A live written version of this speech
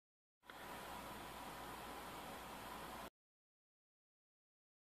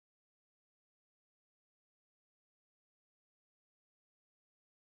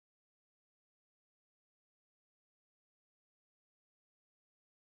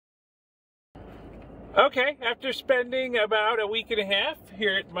Okay, after spending about a week and a half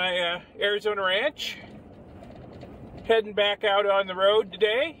here at my Arizona ranch, heading back out on the road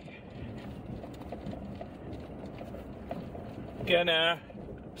today. Gonna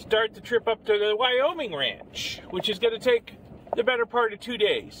start the trip up to the Wyoming ranch, which is gonna take the better part of 2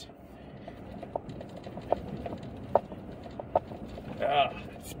 days.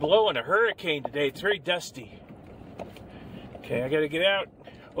 It's blowing a hurricane today. It's very dusty. Okay, I gotta get out,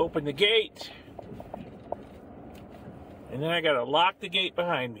 open the gate, and then I gotta lock the gate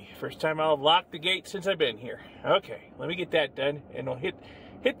behind me. First time I'll lock the gate since I've been here. Okay, let me get that done, and we'll hit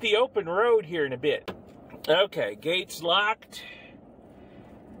the open road here in a bit. Okay, gate's locked.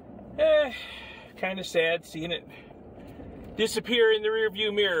 Kind of sad seeing it disappear in the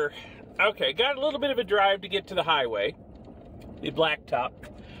rearview mirror. Okay, got a little bit of a drive to get to the highway, the blacktop.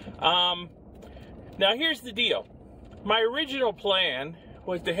 Now here's the deal. My original plan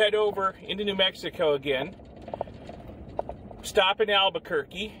was to head over into New Mexico again, stop in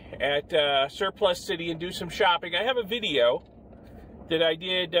Albuquerque at Surplus City and do some shopping. I have a video that I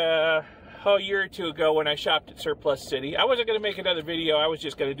did a year or two ago when I shopped at Surplus City. I wasn't going to make another video. I was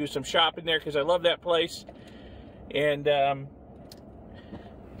just going to do some shopping there because I love that place. And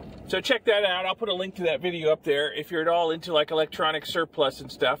so check that out. I'll put a link to that video up there if you're at all into like electronic surplus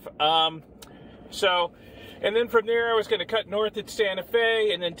and stuff. And then from there I was going to cut north at Santa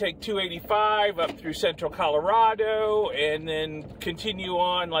Fe and then take 285 up through central Colorado and then continue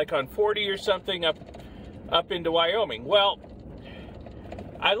on like on 40 or something up into Wyoming. Well,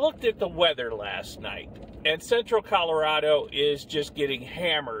 I looked at the weather last night, and central Colorado is just getting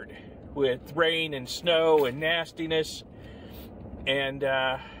hammered with rain and snow and nastiness. And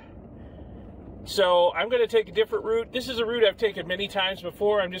so I'm going to take a different route. This is a route I've taken many times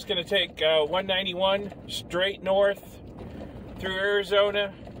before. I'm just going to take 191 straight north through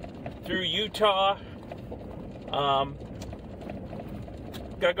Arizona, through Utah. Got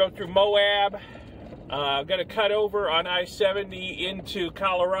to go through Moab. I'm going to cut over on I-70 into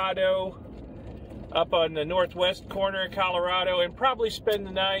Colorado, up on the northwest corner of Colorado, and probably spend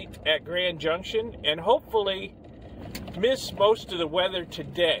the night at Grand Junction, and hopefully miss most of the weather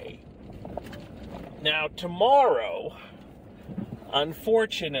today. Now, tomorrow,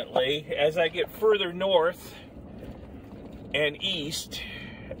 unfortunately, as I get further north and east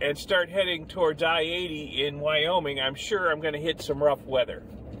and start heading towards I-80 in Wyoming, I'm sure I'm going to hit some rough weather.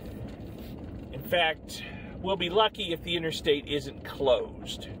 In fact, we'll be lucky if the interstate isn't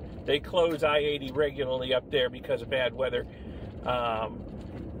closed. They close I-80 regularly up there because of bad weather.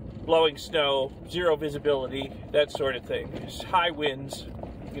 Blowing snow, zero visibility, that sort of thing. High winds,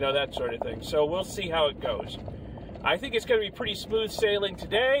 you know, that sort of thing. So we'll see how it goes. I think it's going to be pretty smooth sailing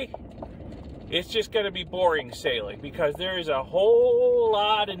today. It's just going to be boring sailing because there is a whole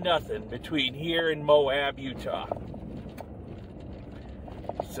lot of nothing between here and Moab, Utah.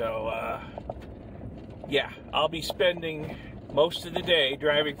 So, yeah, I'll be spending most of the day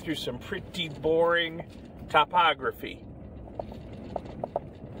driving through some pretty boring topography.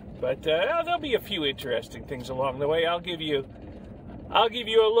 But there'll be a few interesting things along the way. I'll give you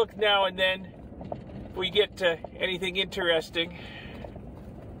a look now and then if we get to anything interesting.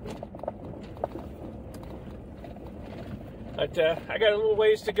 But I got a little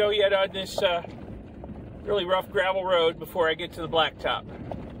ways to go yet on this really rough gravel road before I get to the blacktop.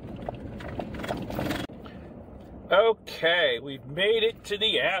 Okay, we've made it to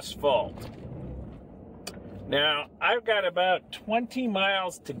the asphalt. Now, I've got about 20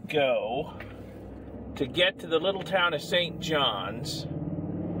 miles to go to get to the little town of St. John's,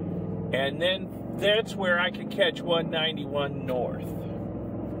 and then that's where I can catch 191 north.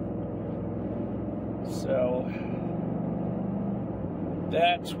 So,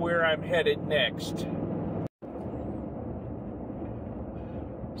 that's where I'm headed next.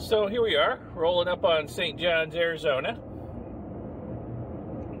 So here we are, rolling up on St. John's, Arizona.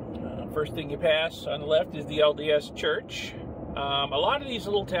 First thing you pass on the left is the LDS Church. A lot of these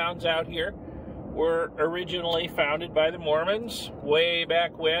little towns out here were originally founded by the Mormons way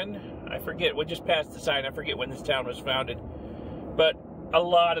back when. I forget, we just passed the sign, I forget when this town was founded. But a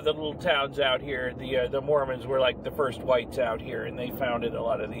lot of the little towns out here, the Mormons were like the first whites out here, and they founded a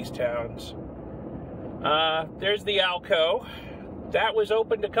lot of these towns. There's the Alco. That was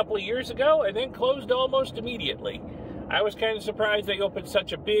opened a couple of years ago and then closed almost immediately. I was kind of surprised they opened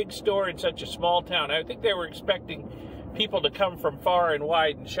such a big store in such a small town. I think they were expecting people to come from far and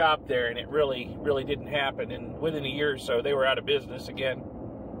wide and shop there, and it really didn't happen. And within a year or so, they were out of business again.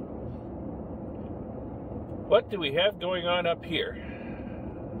 What do we have going on up here?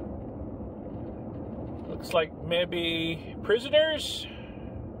 Looks like maybe prisoners?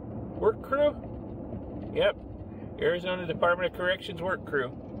 Work crew? Yep. Arizona Department of Corrections work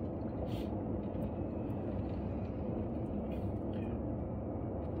crew.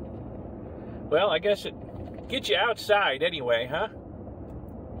 Well, I guess it gets you outside anyway, huh?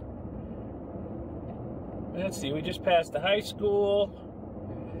 Let's see, we just passed the high school.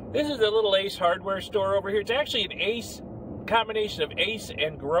 This is a little Ace hardware store over here. It's actually an Ace, combination of Ace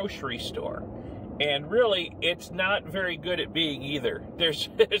and grocery store. And really, it's not very good at being either. There's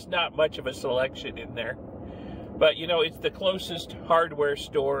not much of a selection in there. But, you know, it's the closest hardware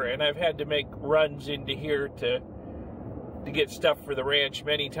store, and I've had to make runs into here to get stuff for the ranch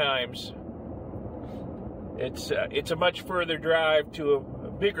many times. It's a much further drive to a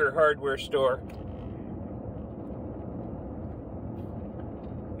bigger hardware store.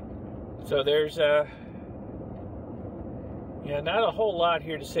 So there's not a whole lot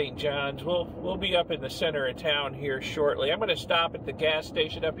here to St. John's. We'll be up in the center of town here shortly. I'm going to stop at the gas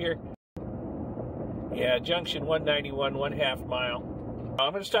station up here. Yeah, junction 191, 1/2 mile.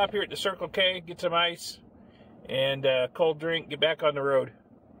 I'm going to stop here at the Circle K, get some ice and a cold drink, get back on the road.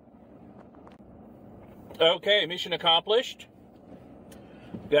 Okay, mission accomplished.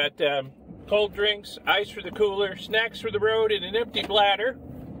 Got cold drinks, ice for the cooler, snacks for the road, and an empty bladder.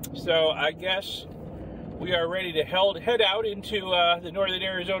 So I guess we are ready to head out into the northern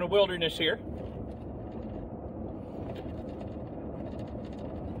Arizona wilderness here.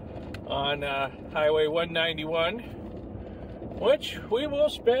 On Highway 191, which we will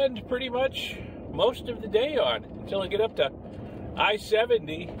spend pretty much most of the day on until I get up to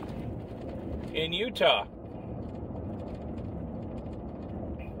I-70 in Utah.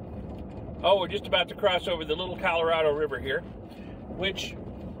 Oh, we're just about to cross over the Little Colorado River here, which,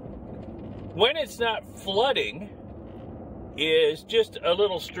 when it's not flooding, is just a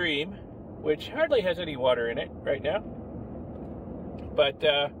little stream, which hardly has any water in it right now. But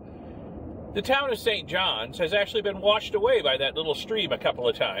the town of St. John's has actually been washed away by that little stream a couple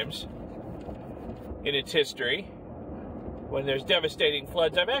of times in its history when there's devastating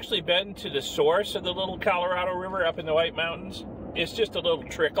floods. I've actually been to the source of the Little Colorado River up in the White Mountains. It's just a little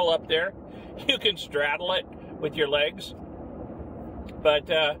trickle up there. You can straddle it with your legs. But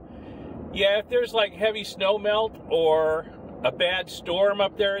yeah, if there's like heavy snow melt or a bad storm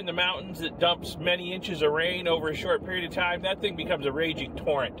up there in the mountains that dumps many inches of rain over a short period of time, that thing becomes a raging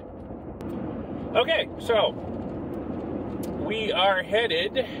torrent. Okay, so we are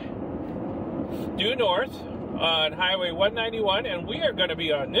headed due north on Highway 191, and we are going to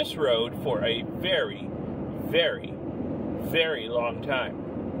be on this road for a very, very, very long time.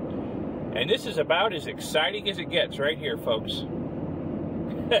 And this is about as exciting as it gets right here, folks.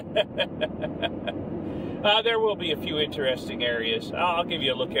 There will be a few interesting areas. I'll give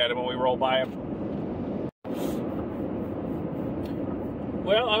you a look at them when we roll by them.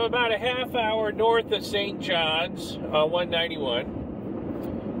 Well, I'm about a half hour north of St. John's on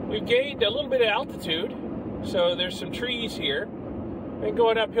 191. We've gained a little bit of altitude, so there's some trees here. Been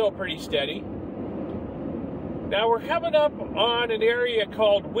going uphill pretty steady. Now we're coming up on an area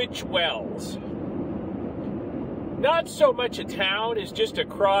called Witch Wells. Not so much a town as just a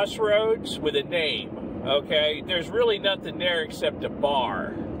crossroads with a name, okay? There's really nothing there except a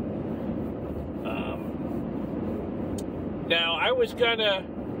bar. Now I was gonna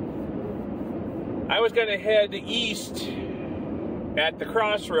head east at the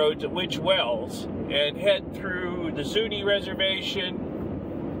crossroads at Witch Wells and head through the Zuni Reservation,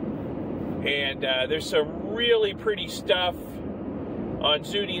 and there's some really pretty stuff on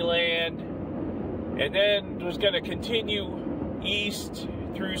Zuni land, and then was going to continue east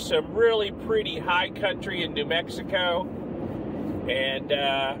through some really pretty high country in New Mexico, and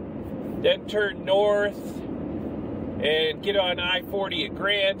then turn north and get on I-40 at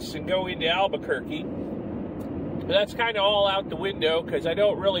Grants and go into Albuquerque. But that's kind of all out the window because I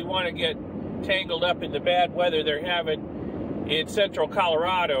don't really want to get tangled up in the bad weather they're having in central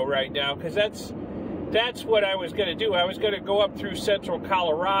Colorado right now, because that's what I was going to do. I was going to go up through central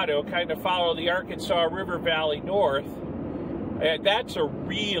Colorado, kind of follow the Arkansas River Valley north, and that's a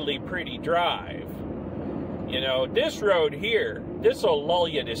really pretty drive. You know, this road here, this will lull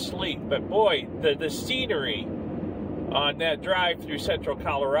you to sleep, but boy, the scenery on that drive through central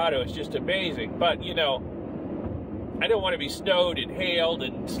Colorado is just amazing. But, you know, I don't want to be snowed and hailed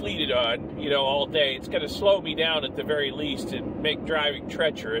and sleeted on, you know, all day. It's going to slow me down at the very least and make driving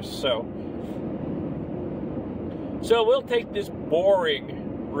treacherous, so we'll take this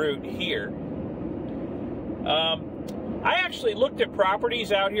boring route here. I actually looked at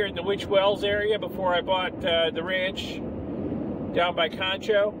properties out here in the Witch Wells area before I bought the ranch down by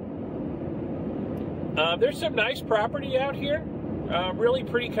Concho. There's some nice property out here, really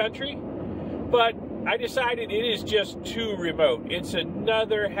pretty country, but I decided it is just too remote. It's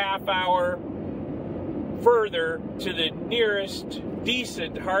another half hour further to the nearest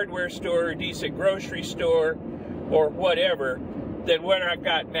decent hardware store, decent grocery store, or whatever than what I've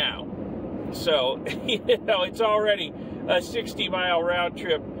got now. So, it's already a 60-mile round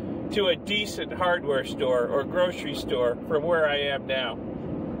trip to a decent hardware store or grocery store from where I am now.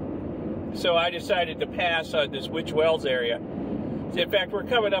 So I decided to pass on this Witch Wells area. In fact, we're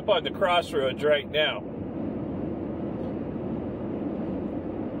coming up on the crossroads right now.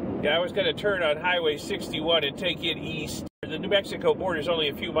 Yeah, I was going to turn on Highway 61 and take it east. The New Mexico border is only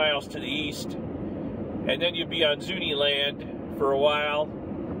a few miles to the east. And then you'd be on Zuni land for a while.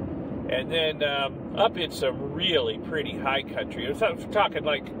 And then up in some really pretty high country. I'm talking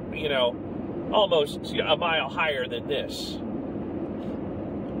like, almost a mile higher than this.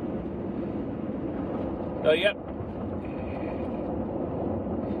 Oh, yep.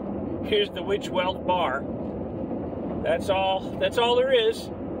 Here's the Witch Wells bar. That's all there is.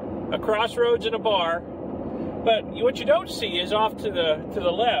 A crossroads and a bar. But what you don't see is off to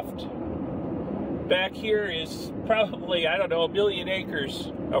the left. Back here is probably, I don't know, 1 million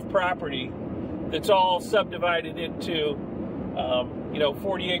acres of property that's all subdivided into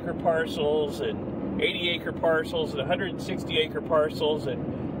 40-acre parcels and 80-acre parcels and 160-acre parcels,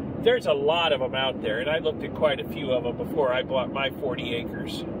 and there's a lot of them out there, and I looked at quite a few of them before I bought my 40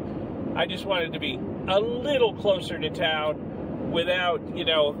 acres. I just wanted to be a little closer to town without,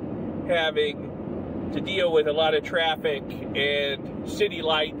 having to deal with a lot of traffic and city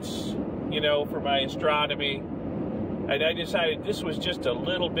lights, for my astronomy. And I decided this was just a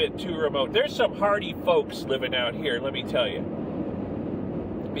little bit too remote. There's some hardy folks living out here, let me tell you.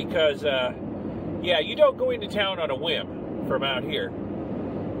 Because, you don't go into town on a whim from out here.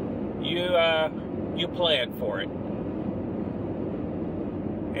 You plan for it.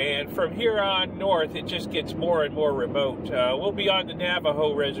 And from here on north, it just gets more and more remote. We'll be on the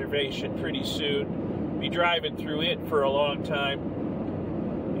Navajo Reservation pretty soon. Be driving through it for a long time.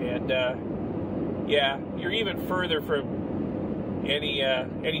 And, you're even further from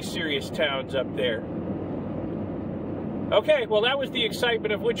any serious towns up there. Okay, well, that was the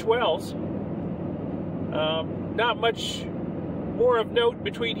excitement of Witch Wells. Not much more of note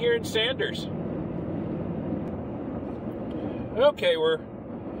between here and Sanders. Okay, we're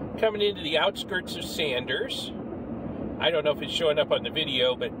coming into the outskirts of Sanders. I don't know if it's showing up on the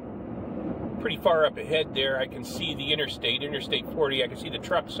video, but pretty far up ahead there, I can see the Interstate 40. I can see the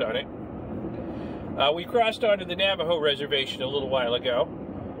trucks on it. We crossed onto the Navajo Reservation a little while ago,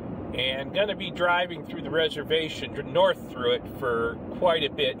 and gonna be driving through the reservation, north through it, for quite a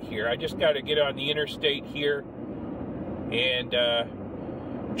bit here. I just got to get on the interstate here and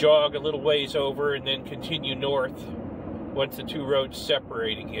jog a little ways over and then continue north once the two roads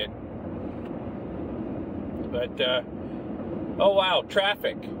separate again. But, oh wow,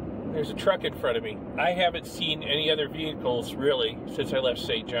 traffic. There's a truck in front of me. I haven't seen any other vehicles, really, since I left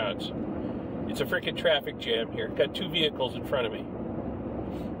St. John's. It's a freaking traffic jam here. Got two vehicles in front of me.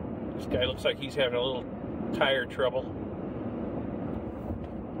 This guy looks like he's having a little tire trouble.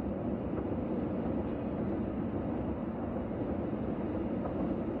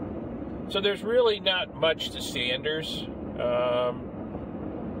 So there's really not much to Sanders.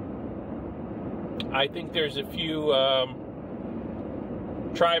 I think there's a few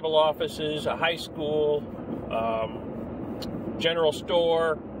tribal offices, a high school, general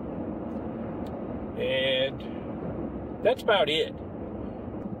store, and that's about it.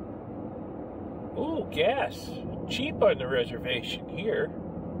 Ooh, gas. Cheap on the reservation here.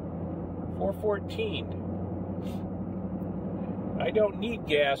 $4.14. I don't need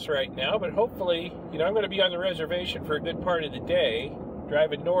gas right now, but hopefully, I'm going to be on the reservation for a good part of the day,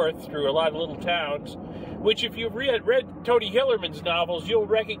 driving north through a lot of little towns, which if you've read Tony Hillerman's novels, you'll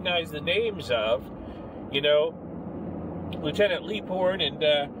recognize the names of, Lieutenant Leaphorn and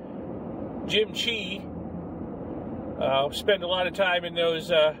Jim Chee. Spend a lot of time in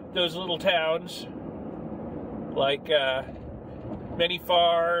those little towns, like Many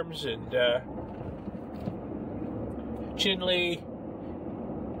Farms and Chinle.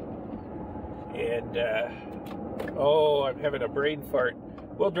 And, oh, I'm having a brain fart.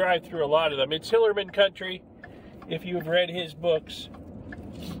 We'll drive through a lot of them. It's Hillerman country, if you've read his books.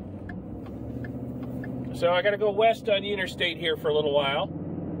 So I got to go west on the interstate here for a little while.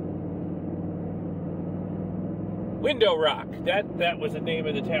 Window Rock. That was the name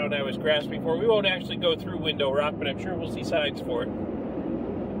of the town I was grasping for. We won't actually go through Window Rock, but I'm sure we'll see signs for it.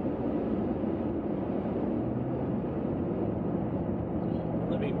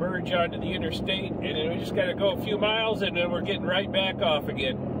 Merge onto the interstate, and then we just got to go a few miles, and then we're getting right back off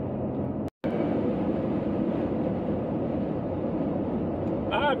again.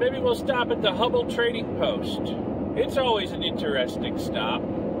 Maybe we'll stop at the Hubbell Trading Post. It's always an interesting stop.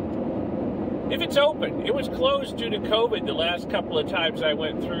 If it's open. It was closed due to COVID the last couple of times I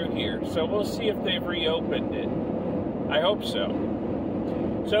went through here, so we'll see if they've reopened it. I hope so.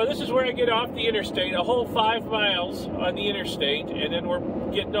 So this is where I get off the interstate, a whole 5 miles on the interstate, and then we're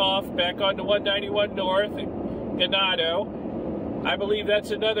getting off back onto 191 North and Ganado. I believe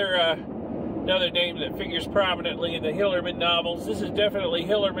that's another name that figures prominently in the Hillerman novels. This is definitely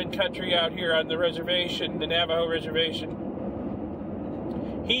Hillerman country out here on the reservation, the Navajo reservation.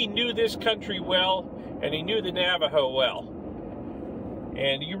 He knew this country well, and he knew the Navajo well.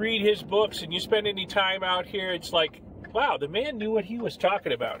 And you read his books and you spend any time out here, it's like, wow, the man knew what he was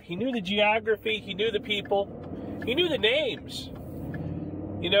talking about. He knew the geography, he knew the people, he knew the names.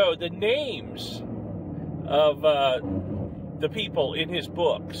 You know, the names of the people in his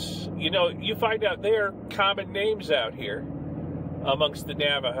books. You know, you find out they're common names out here amongst the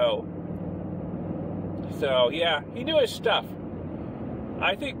Navajo. So, yeah, he knew his stuff.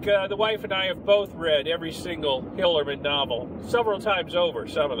 I think the wife and I have both read every single Hillerman novel, several times over,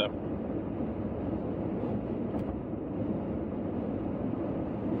 some of them.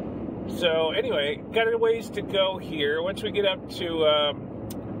 So, anyway, got a ways to go here. Once we get up to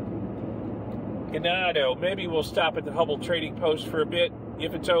Ganado, maybe we'll stop at the Hubbell Trading Post for a bit,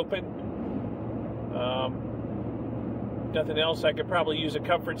 if it's open. Nothing else, I could probably use a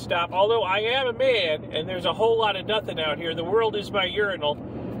comfort stop. Although I am a man, and there's a whole lot of nothing out here. The world is my urinal.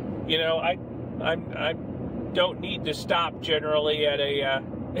 You know, I don't need to stop generally at a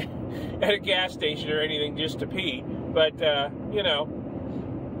at a gas station or anything just to pee. But you know,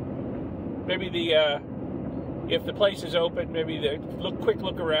 maybe if the place is open, maybe quick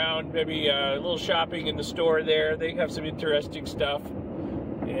look around, maybe a little shopping in the store there. They have some interesting stuff,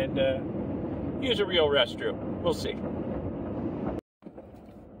 and use a real restroom. We'll see.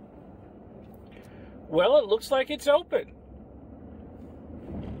 Well, it looks like it's open.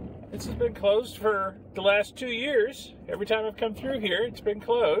 This has been closed for the last 2 years. Every time I've come through here, it's been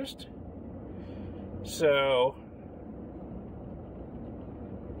closed. So,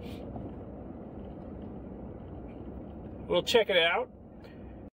 we'll check it out.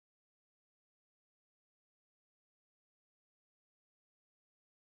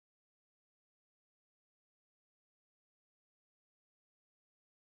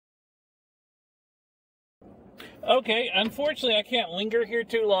 Okay, unfortunately, I can't linger here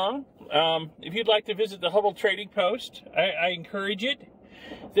too long. If you'd like to visit the Hubbell Trading Post, I encourage it.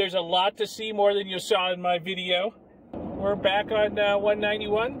 There's a lot to see, more than you saw in my video. We're back on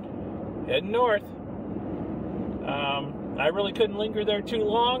 191, heading north. I really couldn't linger there too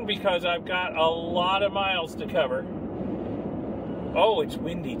long because I've got a lot of miles to cover. Oh, it's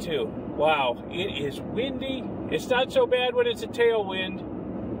windy too. Wow, it is windy. It's not so bad when it's a tailwind,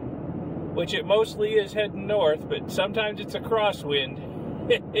 which it mostly is heading north, but sometimes it's a crosswind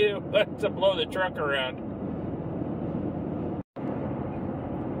to blow the truck around.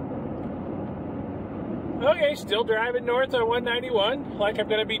 Okay, still driving north on 191, like I'm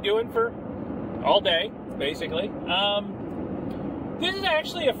going to be doing for all day, basically. This is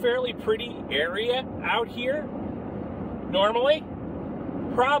actually a fairly pretty area out here, normally.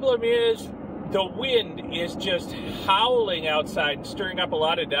 Problem is, the wind is just howling outside and stirring up a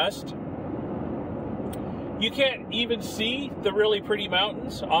lot of dust. You can't even see the really pretty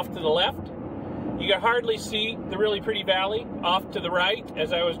mountains off to the left. You can hardly see the really pretty valley off to the right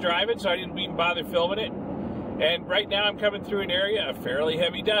as I was driving, so I didn't even bother filming it. And right now I'm coming through an area of fairly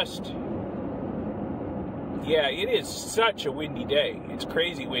heavy dust. Yeah, it is such a windy day. It's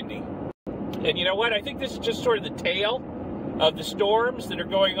crazy windy. And you know what? I think this is just sort of the tail of the storms that are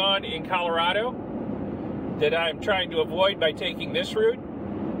going on in Colorado that I'm trying to avoid by taking this route.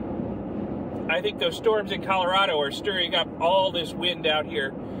 I think those storms in Colorado are stirring up all this wind out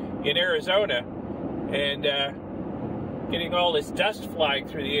here in Arizona and getting all this dust flying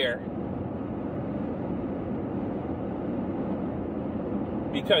through the air.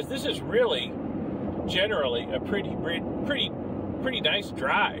 Because this is really generally a pretty nice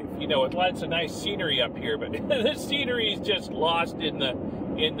drive, you know, with lots of nice scenery up here, but the scenery is just lost in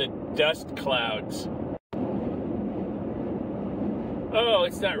the dust clouds. Oh,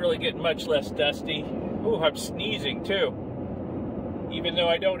 it's not really getting much less dusty. Ooh, I'm sneezing too. Even though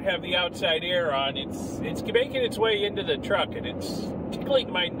I don't have the outside air on, it's making its way into the truck and it's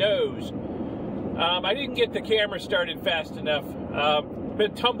tickling my nose. I didn't get the camera started fast enough.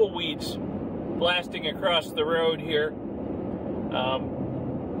 Been tumbleweeds blasting across the road here.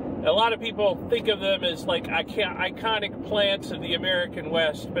 A lot of people think of them as like iconic plants of the American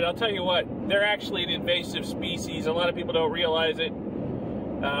West, but I'll tell you what, they're actually an invasive species. A lot of people don't realize it.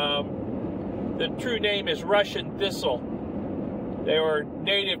 The true name is Russian thistle. They were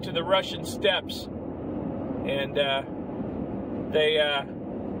native to the Russian steppes, and the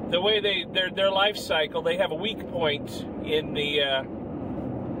way their life cycle, they have a weak point in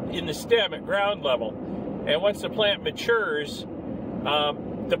the stem at ground level, and once the plant matures,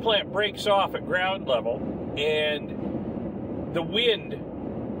 the plant breaks off at ground level, and the wind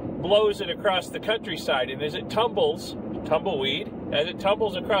blows it across the countryside, and as it tumbles, tumbleweed, as it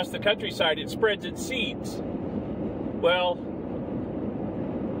tumbles across the countryside, it spreads its seeds. Well,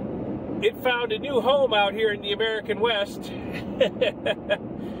 it found a new home out here in the American West.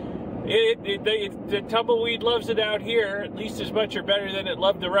 The tumbleweed loves it out here at least as much or better than it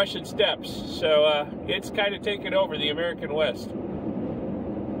loved the Russian steppes. So it's kind of taken over the American West.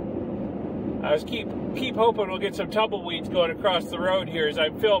 I was keep hoping we'll get some tumbleweeds going across the road here as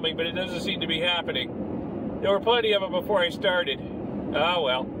I'm filming, but it doesn't seem to be happening. There were plenty of them before I started. Oh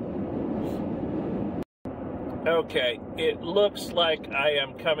well. Okay, it looks like I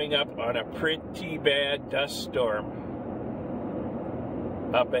am coming up on a pretty bad dust storm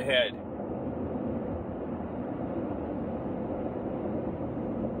up ahead.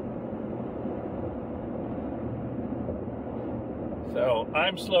 So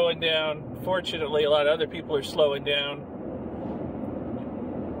I'm slowing down. Fortunately, a lot of other people are slowing down.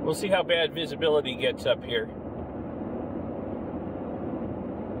 We'll see how bad visibility gets up here.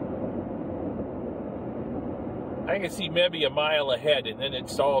 I can see maybe a mile ahead, and then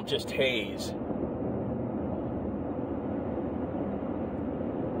it's all just haze.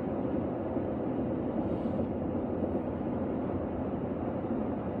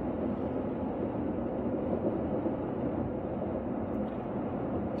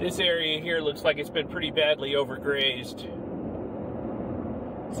 This area here looks like it's been pretty badly overgrazed.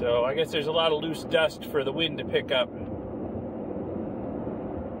 So I guess there's a lot of loose dust for the wind to pick up.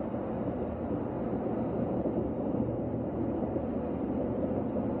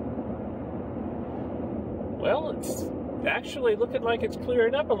 Well, it's actually looking like it's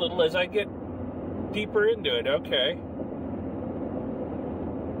clearing up a little as I get deeper into it. Okay.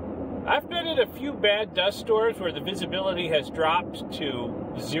 I've been in a few bad dust storms where the visibility has dropped to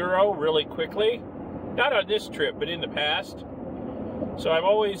 0 really quickly. Not on this trip, but in the past. So I'm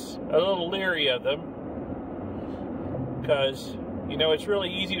always a little leery of them. Because, you know, it's really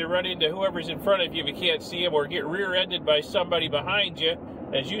easy to run into whoever's in front of you if you can't see them, or get rear-ended by somebody behind you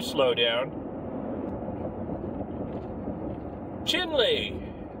as you slow down. Chinle.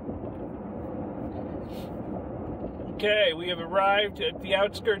 Okay, we have arrived at the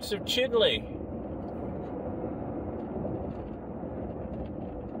outskirts of Chinle.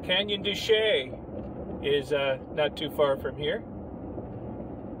 Canyon du Chet is not too far from here.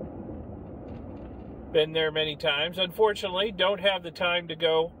 Been there many times. Unfortunately, don't have the time to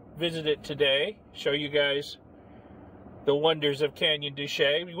go visit it today. Show you guys the wonders of Canyon du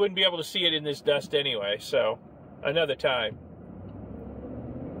Chet. We wouldn't be able to see it in this dust anyway, so another time.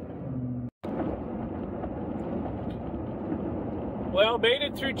 Well, made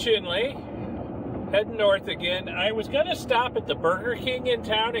it through Chinle, heading north again. I was going to stop at the Burger King in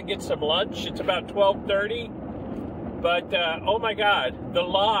town and get some lunch. It's about 12:30, but oh my God, the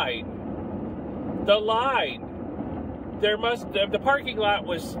line. The parking lot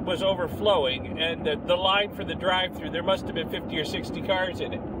was overflowing, and the line for the drive-through, there must have been 50 or 60 cars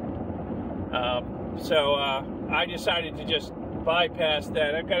in it. So I decided to just bypass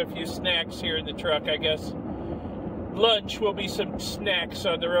that. I've got a few snacks here in the truck, I guess. Lunch will be some snacks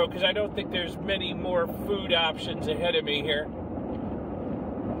on the road, because I don't think there's many more food options ahead of me here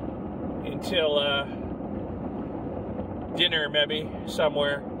until dinner, maybe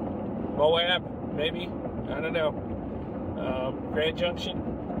somewhere. Moab, maybe, I don't know. Grand Junction.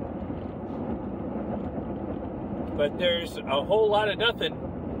 But there's a whole lot of nothing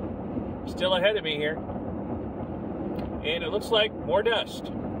still ahead of me here, and it looks like more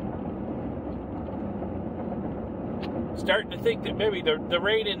dust. Starting to think that maybe the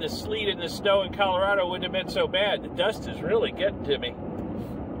rain and the sleet and the snow in Colorado wouldn't have been so bad. The dust is really getting to me.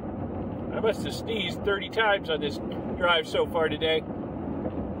 I must have sneezed 30 times on this drive so far today.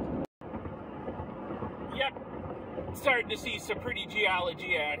 Yep, starting to see some pretty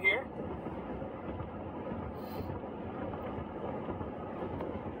geology out here.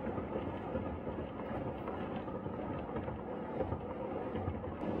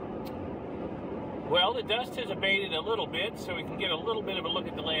 Well, the dust has abated a little bit, so we can get a little bit of a look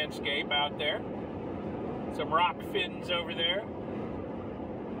at the landscape out there. Some rock fins over there.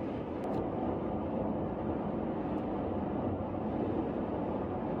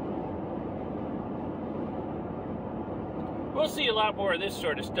 We'll see a lot more of this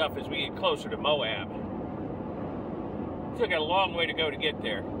sort of stuff as we get closer to Moab. Still got a long way to go to get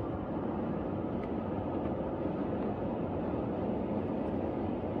there.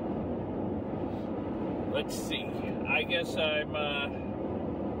 Let's see. I guess I'm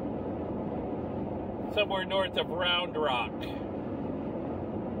somewhere north of Round Rock.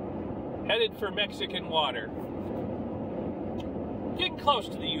 Headed for Mexican water. Getting close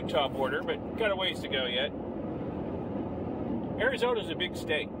to the Utah border, but got a ways to go yet. Arizona's a big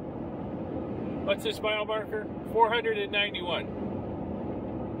state. What's this mile marker? 491.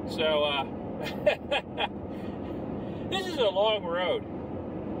 So, this is a long road.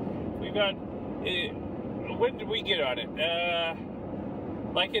 We've got, when did we get on it?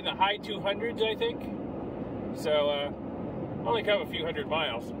 Like in the high 200s, I think. So, only come a few hundred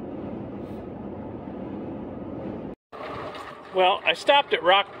miles. Well, I stopped at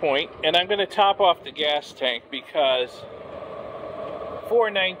Rock Point, and I'm going to top off the gas tank because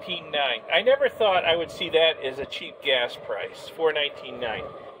 $4.19.9. I never thought I would see that as a cheap gas price, $4.19.9.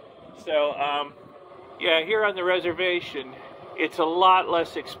 So, yeah, here on the reservation, it's a lot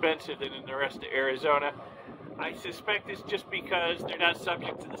less expensive than in the rest of Arizona. I suspect it's just because they're not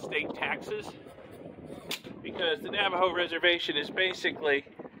subject to the state taxes, because the Navajo reservation is basically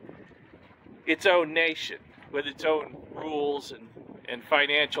its own nation with its own rules and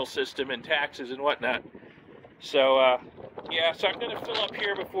financial system and taxes and whatnot. So, yeah, so I'm going to fill up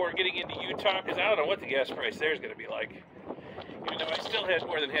here before getting into Utah, because I don't know what the gas price there is going to be like, even though I still had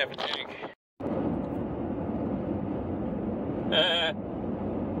more than half a tank.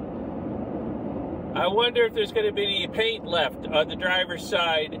 I wonder if there's going to be any paint left on the driver's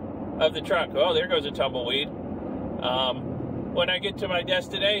side of the truck. Oh, there goes a tumbleweed. When I get to my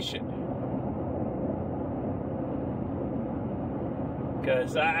destination.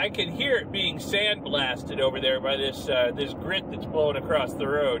 Because I can hear it being sandblasted over there by this this grit that's blowing across the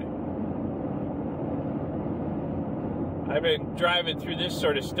road. I've been driving through this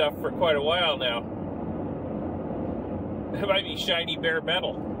sort of stuff for quite a while now. It might be shiny bare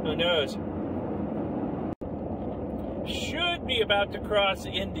metal. Who knows? Should be about to cross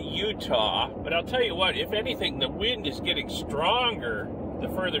into Utah, but I'll tell you what, if anything, the wind is getting stronger the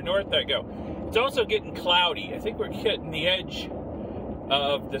further north I go. It's also getting cloudy. I think we're hitting the edge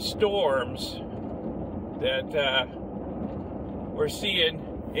of the storms that we're seeing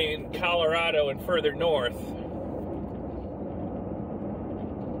in Colorado and further north.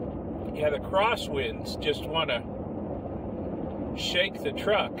 Yeah, the crosswinds just want to shake the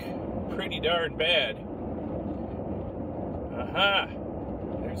truck pretty darn bad. Aha!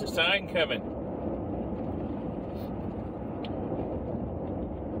 There's a sign coming.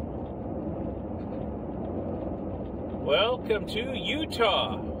 Welcome to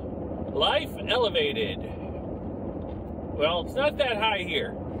Utah. Life elevated. Well, it's not that high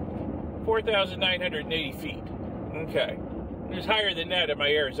here. 4,980 feet. Okay. It's higher than that at my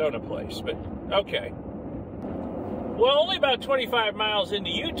Arizona place, but okay. Well, only about 25 miles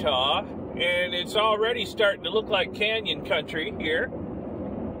into Utah, and it's already starting to look like canyon country here.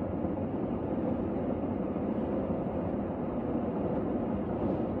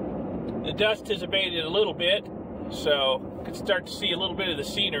 The dust has abated a little bit, so you can start to see a little bit of the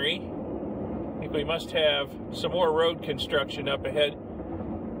scenery. I think we must have some more road construction up ahead.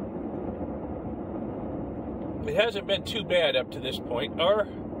 It hasn't been too bad up to this point. Or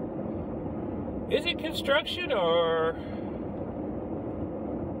is it construction, or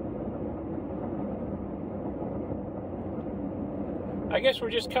I guess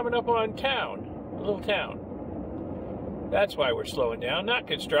we're just coming up on town, a little town. That's why we're slowing down, not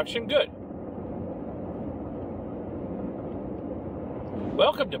construction. Good.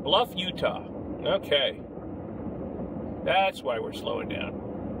 Welcome to Bluff, Utah. Okay. That's why we're slowing down.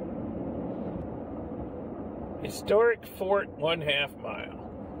 Historic Fort 1/2 mile.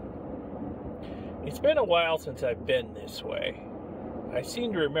 It's been a while since I've been this way. I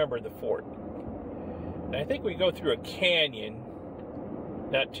seem to remember the fort. And I think we go through a canyon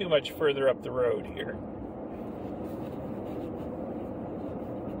not too much further up the road here.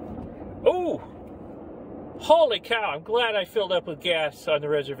 Oh! Holy cow, I'm glad I filled up with gas on the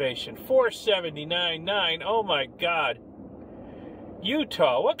reservation. 479.9. Oh my God.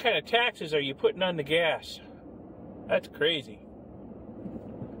 Utah, what kind of taxes are you putting on the gas? That's crazy.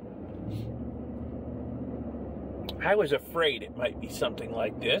 I was afraid it might be something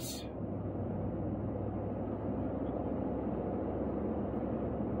like this.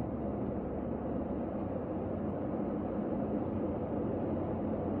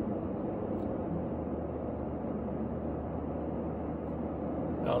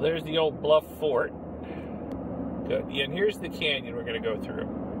 Now there's the old Bluff Fort. Good. Yeah, and here's the canyon we're going to go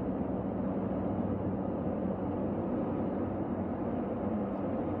through.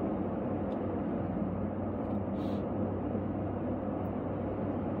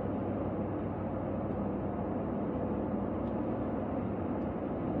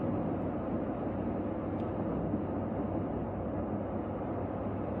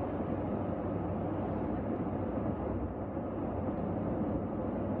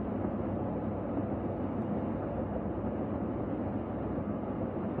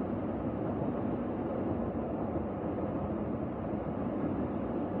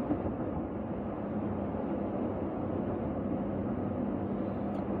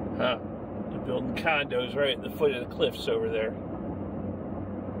 Huh. They're building condos right at the foot of the cliffs over there.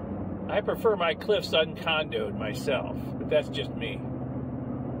 I prefer my cliffs uncondoed myself, but that's just me.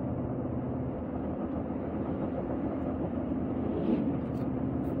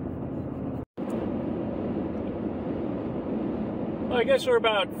 Well, I guess we're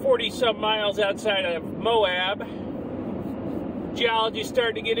about 40-some miles outside of Moab. Geology's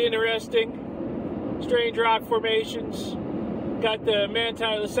starting to get interesting. Strange rock formations. Got the Manti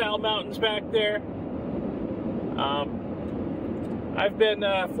La Sal Mountains back there. I've been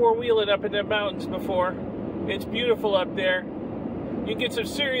four-wheeling up in the mountains before. It's beautiful up there. You can get some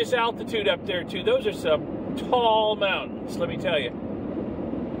serious altitude up there, too. Those are some tall mountains, let me tell you.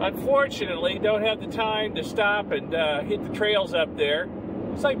 Unfortunately, don't have the time to stop and hit the trails up there.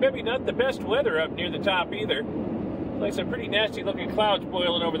 It's like maybe not the best weather up near the top either. Like some pretty nasty-looking clouds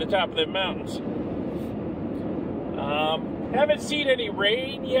boiling over the top of the mountains. Haven't seen any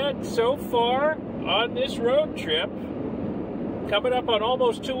rain yet so far on this road trip. Coming up on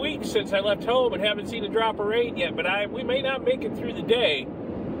almost 2 weeks since I left home and haven't seen a drop of rain yet, but we may not make it through the day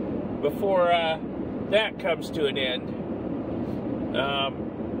before that comes to an end.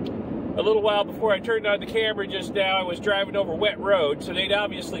 A little while before I turned on the camera just now, I was driving over wet road, so they'd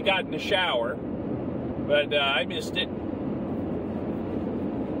obviously gotten a shower, but I missed it.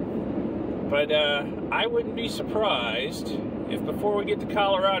 But I wouldn't be surprised if before we get to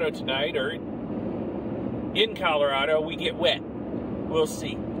Colorado tonight, or in Colorado, we get wet. We'll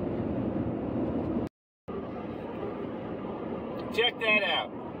see. Check that out.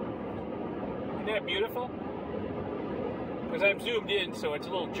 Isn't that beautiful? Because I'm zoomed in, so it's a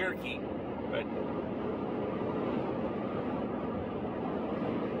little jerky. But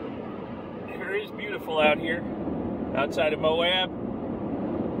it is beautiful out here, outside of Moab.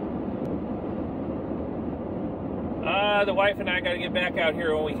 The wife and I got to get back out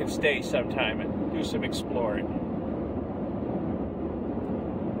here when we can stay sometime and do some exploring.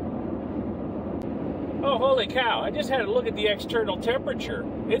 Oh, holy cow. I just had a look at the external temperature.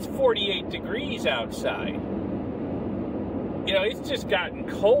 It's 48 degrees outside. You know, it's just gotten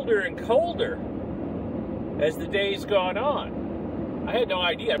colder and colder as the day's gone on. I had no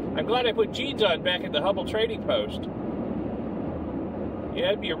idea. I'm glad I put jeans on back at the Hubble Trading Post. Yeah,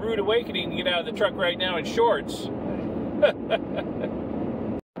 it'd be a rude awakening to get out of the truck right now in shorts.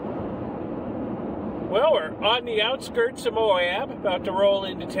 Well, we're on the outskirts of Moab, about to roll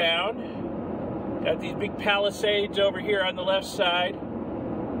into town. Got these big palisades over here on the left side.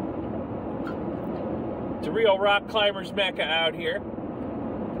 It's a real rock climber's mecca out here.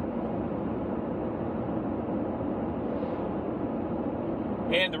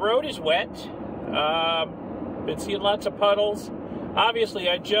 And the road is wet. Been seeing lots of puddles. Obviously,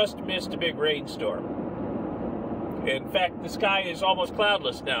 I just missed a big rainstorm. In fact, the sky is almost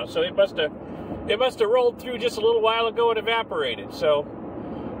cloudless now, so it must have rolled through just a little while ago and evaporated. So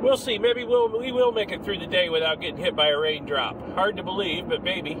we'll see. Maybe we will make it through the day without getting hit by a raindrop. Hard to believe, but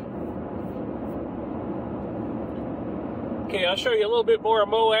maybe. Okay, I'll show you a little bit more of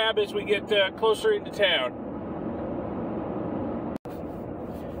Moab as we get closer into town.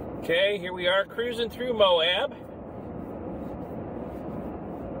 Okay, here we are cruising through Moab.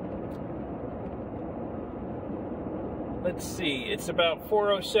 Let's see, it's about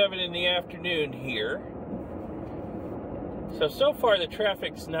 4:07 in the afternoon here. So far the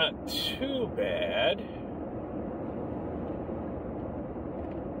traffic's not too bad.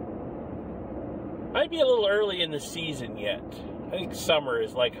 Might be a little early in the season yet. I think summer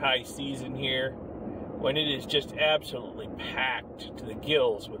is like high season here, when it is just absolutely packed to the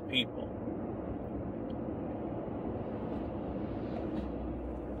gills with people.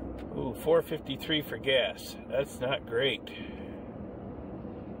 Ooh, $4.53 for gas. That's not great.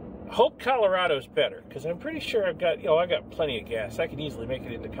 I hope Colorado's better, because I'm pretty sure I got plenty of gas. I can easily make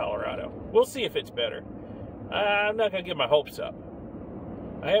it into Colorado. We'll see if it's better. I'm not going to get my hopes up.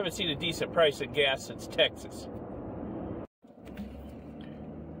 I haven't seen a decent price of gas since Texas.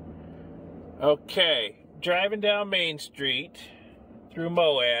 Okay, driving down Main Street through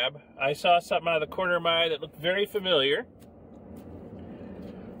Moab, I saw something out of the corner of my eye that looked very familiar.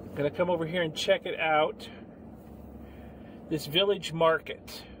 I'm going to come over here and check it out. This village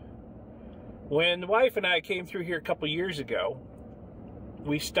market. When the wife and I came through here a couple years ago,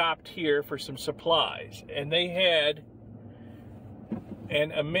 we stopped here for some supplies, and they had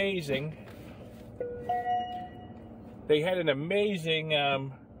an amazing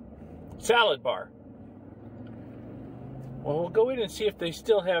salad bar. Well, we'll go in and see if they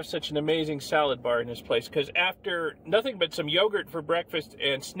still have such an amazing salad bar in this place, because after nothing but some yogurt for breakfast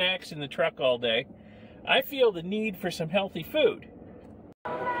and snacks in the truck all day, I feel the need for some healthy food.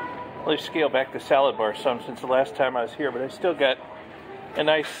 Let's scale back the salad bar some since the last time I was here, but I still got a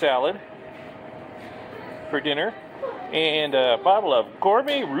nice salad for dinner and a bottle of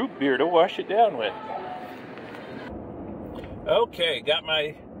gourmet root beer to wash it down with. Okay, got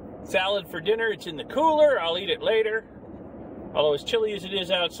my salad for dinner. It's in the cooler. I'll eat it later. Although as chilly as it is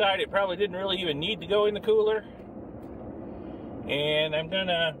outside, it probably didn't really even need to go in the cooler. And I'm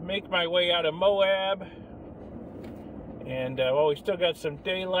gonna make my way out of Moab. And well, we still got some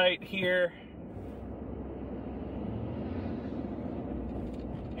daylight here.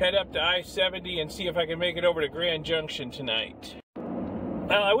 Head up to I-70 and see if I can make it over to Grand Junction tonight.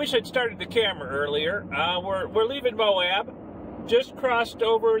 Well, I wish I'd started the camera earlier. We're leaving Moab. Just crossed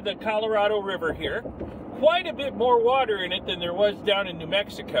over the Colorado River here. Quite a bit more water in it than there was down in New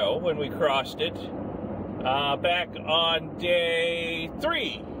Mexico when we crossed it back on day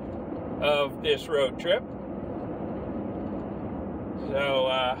 3 of this road trip. So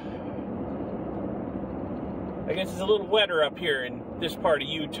I guess it's a little wetter up here in this part of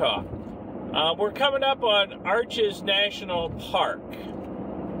Utah. We're coming up on Arches National Park.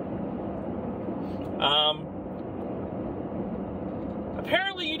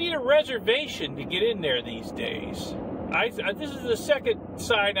 Apparently you need a reservation to get in there these days. This is the second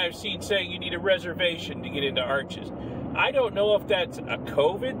sign I've seen saying you need a reservation to get into Arches. I don't know if that's a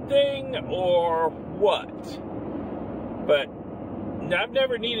COVID thing or what, but I've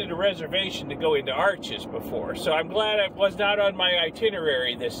never needed a reservation to go into Arches before, so I'm glad it was not on my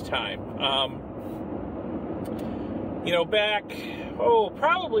itinerary this time. You know, back,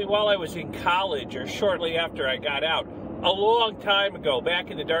 probably while I was in college or shortly after I got out, a long time ago,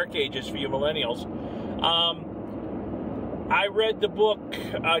 back in the dark ages for you millennials, I read the book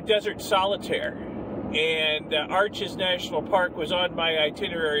Desert Solitaire, and Arches National Park was on my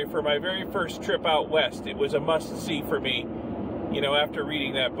itinerary for my very first trip out west. It was a must-see for me, you know, after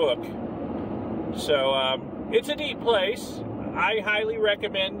reading that book. So it's a neat place. I highly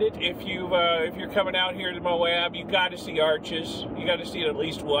recommend it. If you're coming out here to Moab, you got to see Arches. You got to see it at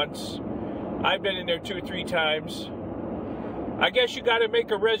least once. I've been in there 2 or 3 times. I guess you got to make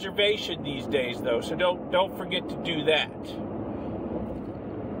a reservation these days, though, so don't forget to do that.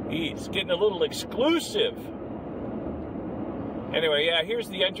 It's getting a little exclusive. Anyway, yeah, here's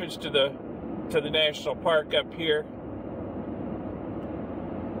the entrance to the national park up here.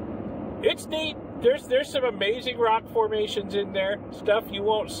 It's neat. There's some amazing rock formations in there. Stuff you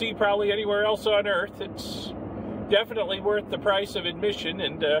won't see probably anywhere else on Earth. It's definitely worth the price of admission,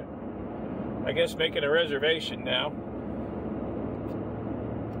 and I guess making a reservation now.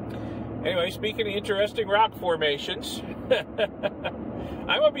 Anyway, speaking of interesting rock formations, I'm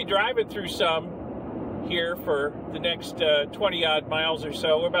going to be driving through some here for the next 20-odd miles or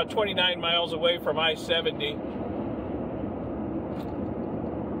so. We're about 29 miles away from I-70.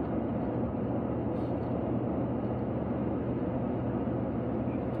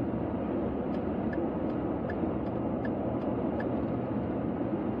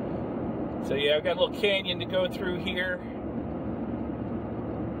 So yeah, I've got a little canyon to go through here.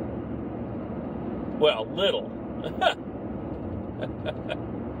 Well, little.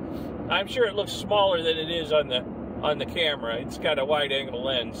 I'm sure it looks smaller than it is on the camera. It's got a wide-angle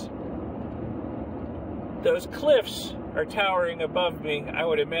lens. Those cliffs are towering above me, I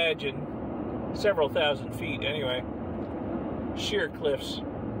would imagine, several thousand feet anyway. Sheer cliffs.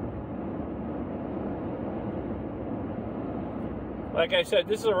 Like I said,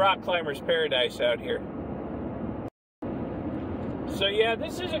 this is a rock climber's paradise out here. So yeah,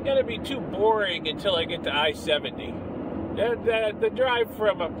 this isn't going to be too boring until I get to I-70. The drive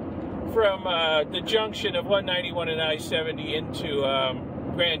from the junction of 191 and I-70 into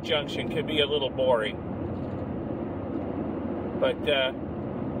Grand Junction can be a little boring. But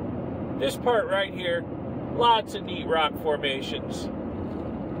this part right here, lots of neat rock formations.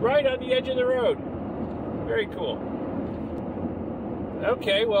 Right on the edge of the road. Very cool.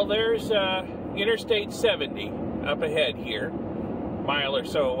 Okay, well there's Interstate 70 up ahead here. Mile or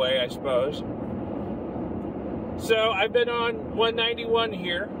so away, I suppose. So I've been on 191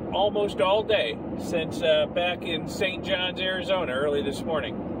 here almost all day since back in St. John's, Arizona early this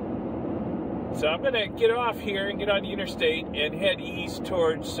morning. So I'm going to get off here and get on the interstate and head east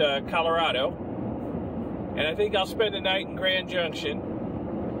towards Colorado. And I think I'll spend the night in Grand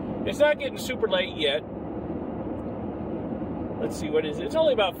Junction. It's not getting super late yet. Let's see, what is it? It's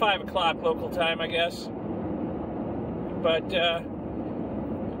only about 5 o'clock local time, I guess. But,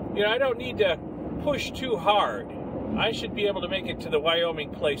 you know, I don't need to push too hard. I should be able to make it to the Wyoming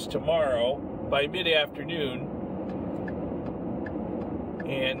place tomorrow by mid-afternoon.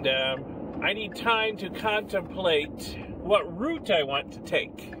 And I need time to contemplate what route I want to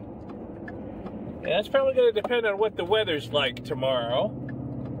take. And that's probably going to depend on what the weather's like tomorrow.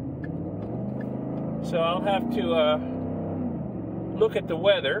 So I'll have to look at the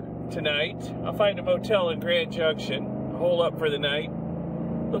weather tonight. I'll find a motel in Grand Junction, hole up for the night,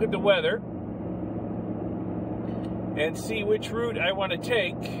 look at the weather, and see which route I want to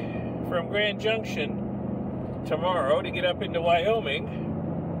take from Grand Junction tomorrow to get up into Wyoming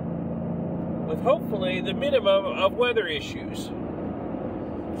with hopefully the minimum of weather issues.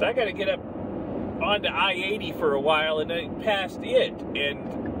 So I got to get up onto I-80 for a while and then past it,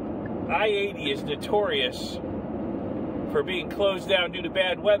 and I-80 is notorious for being closed down due to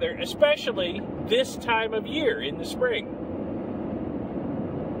bad weather, especially this time of year in the spring.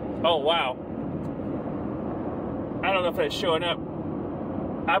 Oh, wow. I don't know if that's showing up.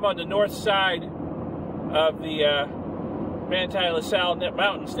 I'm on the north side of the Manti La Sal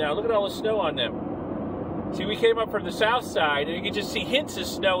Mountains now. Look at all the snow on them. See, we came up from the south side, and you can just see hints of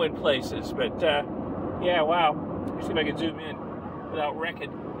snow in places. But, yeah, wow. Let's see if I can zoom in without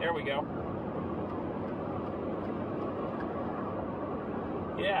wrecking. There we go.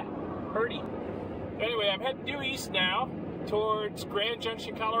 Yeah, pretty. Anyway, I'm heading due east now towards Grand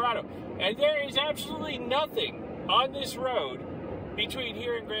Junction, Colorado. And there is absolutely nothing on this road between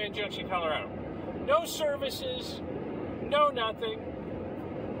here and Grand Junction, Colorado. No services, no nothing.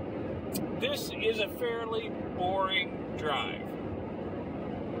 This is a fairly boring drive.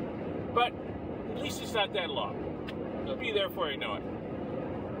 But at least it's not that long. It'll be there before you know it.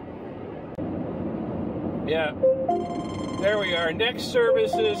 Yeah. There we are. Next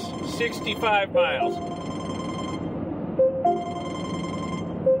service is 65 miles.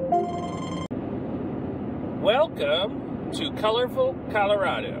 Welcome to colorful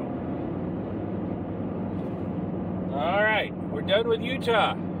Colorado. All right, we're done with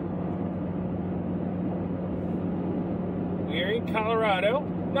Utah. We're in Colorado,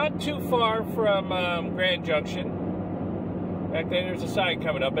 not too far from Grand Junction. In fact, there's a sign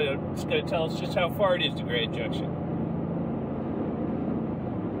coming up, but it's going to tell us just how far it is to Grand Junction.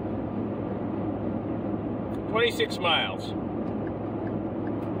 26 miles.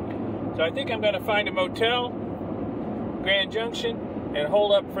 So I think I'm going to find a motel, Grand Junction, and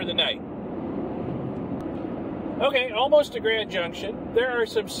hole up for the night. Okay, almost to Grand Junction. There are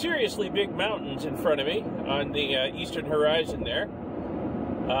some seriously big mountains in front of me on the eastern horizon there.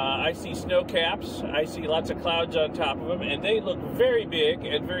 I see snow caps. I see lots of clouds on top of them, and they look very big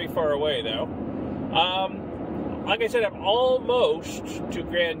and very far away, though. Like I said, I'm almost to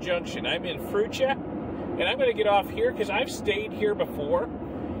Grand Junction. I'm in Fruita, and I'm going to get off here because I've stayed here before.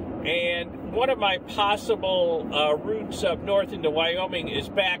 And one of my possible routes up north into Wyoming is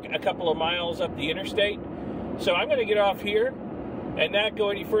back a couple of miles up the interstate. So I'm going to get off here and not go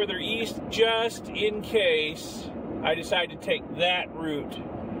any further east just in case I decide to take that route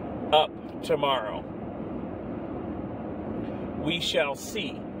up tomorrow. We shall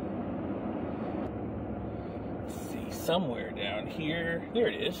see. Let's see, somewhere down here. There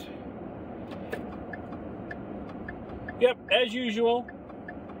it is. Yep, as usual.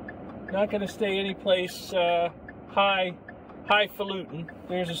 Not going to stay any place highfalutin.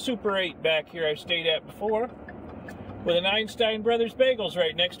 There's a Super 8 back here I've stayed at before, with an Einstein Brothers Bagels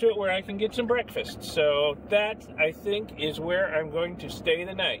right next to it where I can get some breakfast. So that, I think, is where I'm going to stay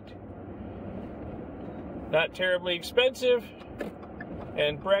the night. Not terribly expensive,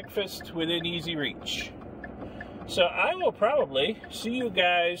 and breakfast within easy reach. So I will probably see you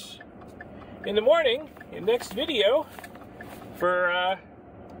guys in the morning, in next video, for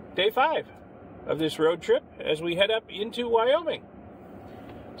day 5 of this road trip as we head up into Wyoming.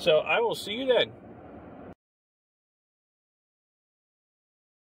 So I will see you then.